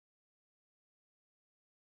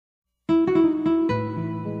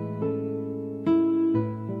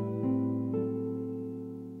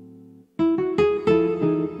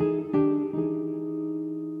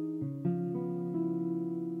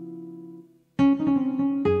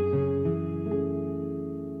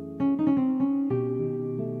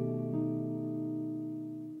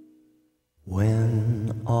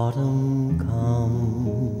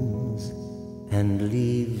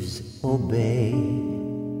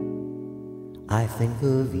I think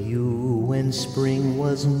of you when spring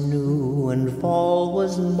was new and fall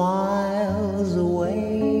was miles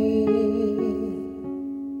away.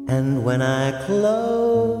 And when I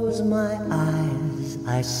close my eyes,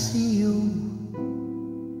 I see you,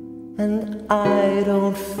 and I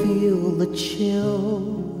don't feel the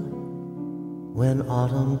chill when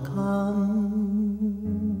autumn comes.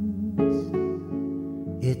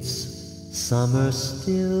 It's summer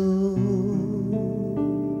still.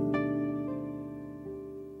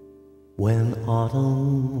 When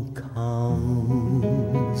autumn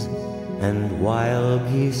comes and wild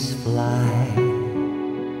geese fly,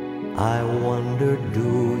 I wonder,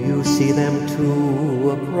 do you see them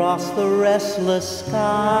too across the restless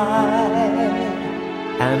sky?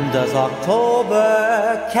 And does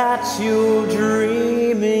October catch you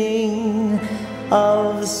dreaming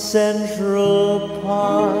of Central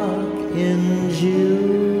Park in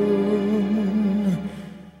June?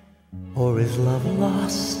 Or is love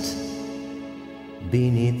lost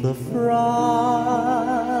beneath the frost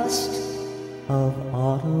of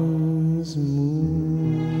autumn's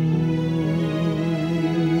moon?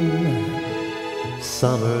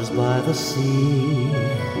 Summers by the sea,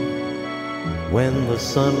 when the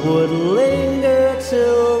sun would linger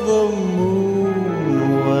till the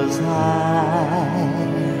moon was high.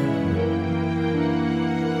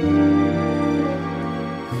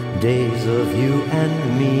 Days of you and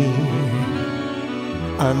me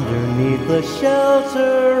underneath the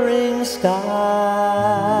sheltering sky.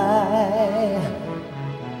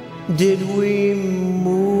 Did we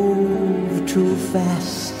move too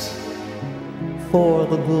fast for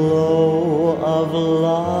the glow of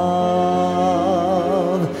love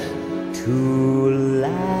to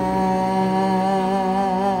last?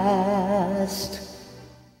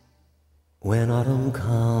 When autumn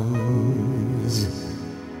comes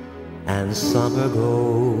and summer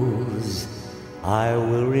goes, I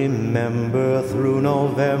will remember through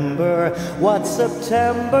November what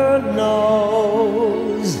September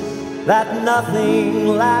knows, that nothing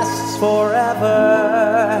lasts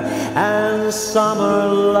forever, and summer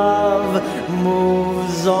love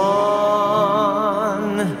moves on.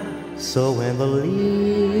 So when the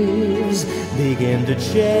leaves begin to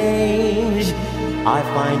change, I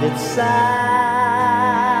find it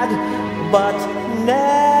sad, but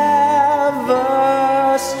never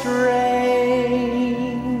strange.